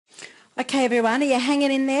Okay everyone, are you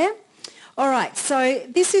hanging in there? Alright, so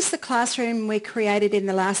this is the classroom we created in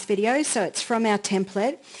the last video, so it's from our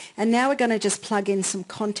template, and now we're going to just plug in some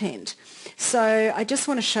content. So I just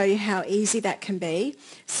want to show you how easy that can be.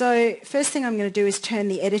 So first thing I'm going to do is turn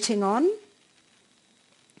the editing on.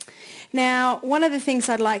 Now one of the things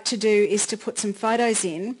I'd like to do is to put some photos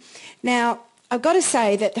in. Now I've got to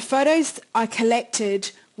say that the photos I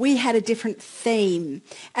collected, we had a different theme,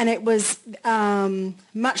 and it was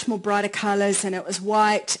much more brighter colours, and it was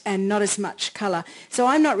white and not as much colour. So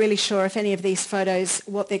I'm not really sure if any of these photos,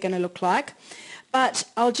 what they're going to look like. But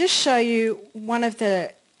I'll just show you one of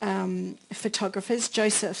the photographers,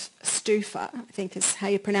 Joseph Stufer, I think is how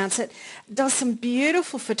you pronounce it, does some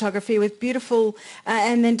beautiful photography with beautiful,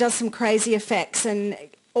 and then does some crazy effects and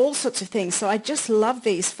all sorts of things. So I just love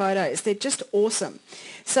these photos. They're just awesome.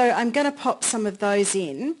 So I'm going to pop some of those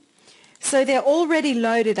in. So they're already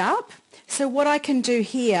loaded up. So what I can do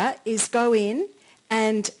here is go in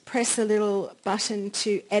and press a little button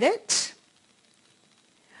to edit.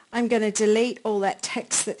 I'm going to delete all that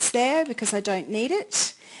text that's there because I don't need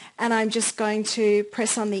it. And I'm just going to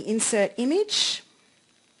press on the insert image.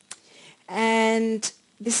 And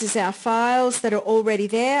this is our files that are already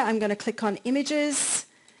there. I'm going to click on images.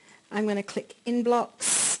 I'm going to click in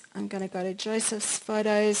blocks. I'm going to go to Joseph's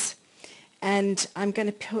photos, and I'm going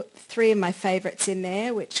to put 3 of my favourites in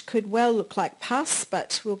there, which could well look like pus,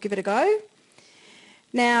 but we'll give it a go.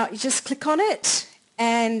 Now you just click on it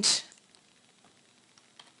and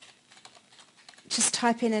just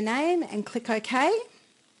type in a name and click OK,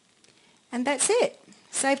 and that's it.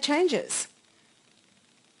 Save changes.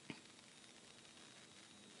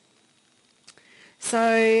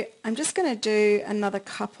 So I'm just going to do another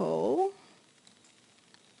couple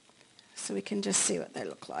so we can just see what they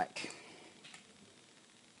look like.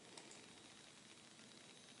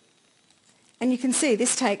 And you can see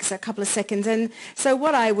this takes a couple of seconds. And so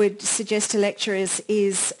what I would suggest to lecturers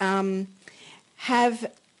is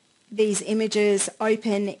have these images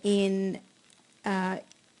open in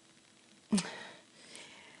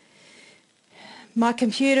my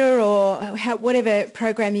computer or whatever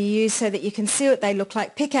program you use so that you can see what they look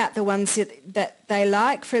like. Pick out the ones that they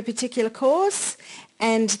like for a particular course,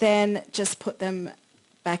 and then just put them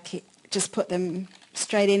back, just put them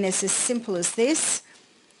straight in. It's as simple as this.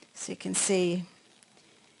 So you can see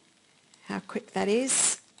how quick that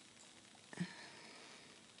is. And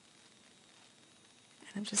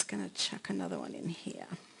I'm just going to chuck another one in here.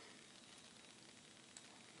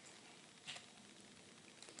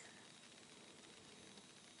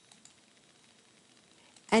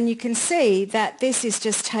 And you can see that this is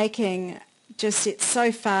just taking, it's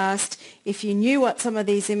so fast. If you knew what some of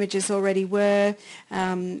these images already were,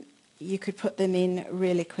 you could put them in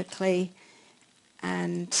really quickly.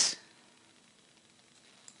 And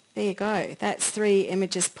there you go. That's 3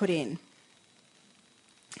 images put in.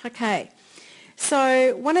 Okay.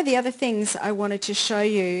 So one of the other things I wanted to show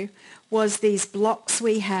you was these blocks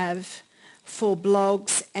we have for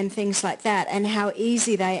blogs and things like that, and how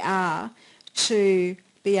easy they are to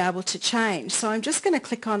be able to change. So I'm just going to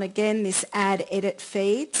click on again this add edit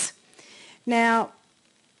feeds. Now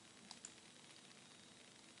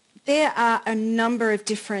there are a number of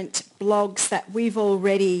different blogs that we've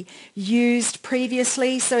already used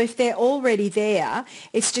previously, so if they're already there,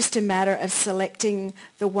 it's just a matter of selecting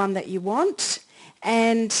the one that you want.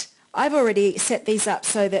 And I've already set these up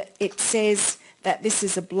so that it says that this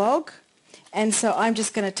is a blog, and so I'm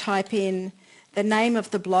just going to type in the name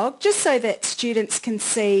of the blog just so that students can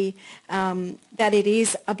see that it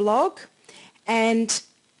is a blog. And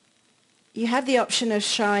you have the option of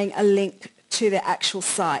showing a link to the actual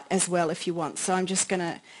site as well if you want. So I'm just going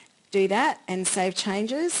to do that and save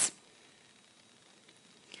changes.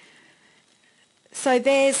 So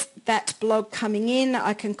there's that blog coming in.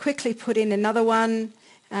 I can quickly put in another one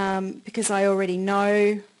because I already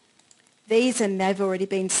know these and they've already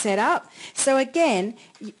been set up. So again,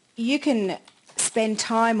 you can spend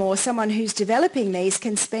time, or someone who's developing these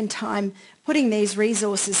can spend time putting these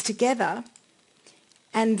resources together,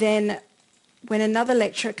 and then when another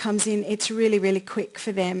lecturer comes in, it's really, really quick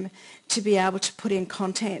for them to be able to put in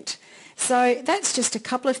content. So that's just a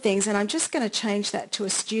couple of things, and I'm just going to change that to a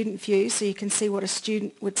student view so you can see what a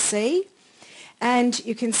student would see. And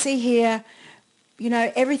you can see here, you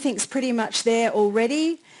know, everything's pretty much there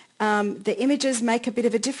already. The images make a bit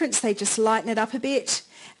of a difference. They just lighten it up a bit.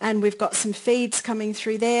 And we've got some feeds coming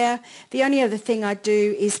through there. The only other thing I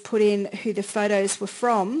do is put in who the photos were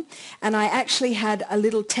from. And I actually had a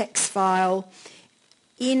little text file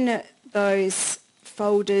in those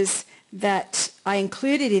folders that I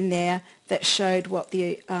included in there that showed what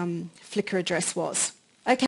the Flickr address was.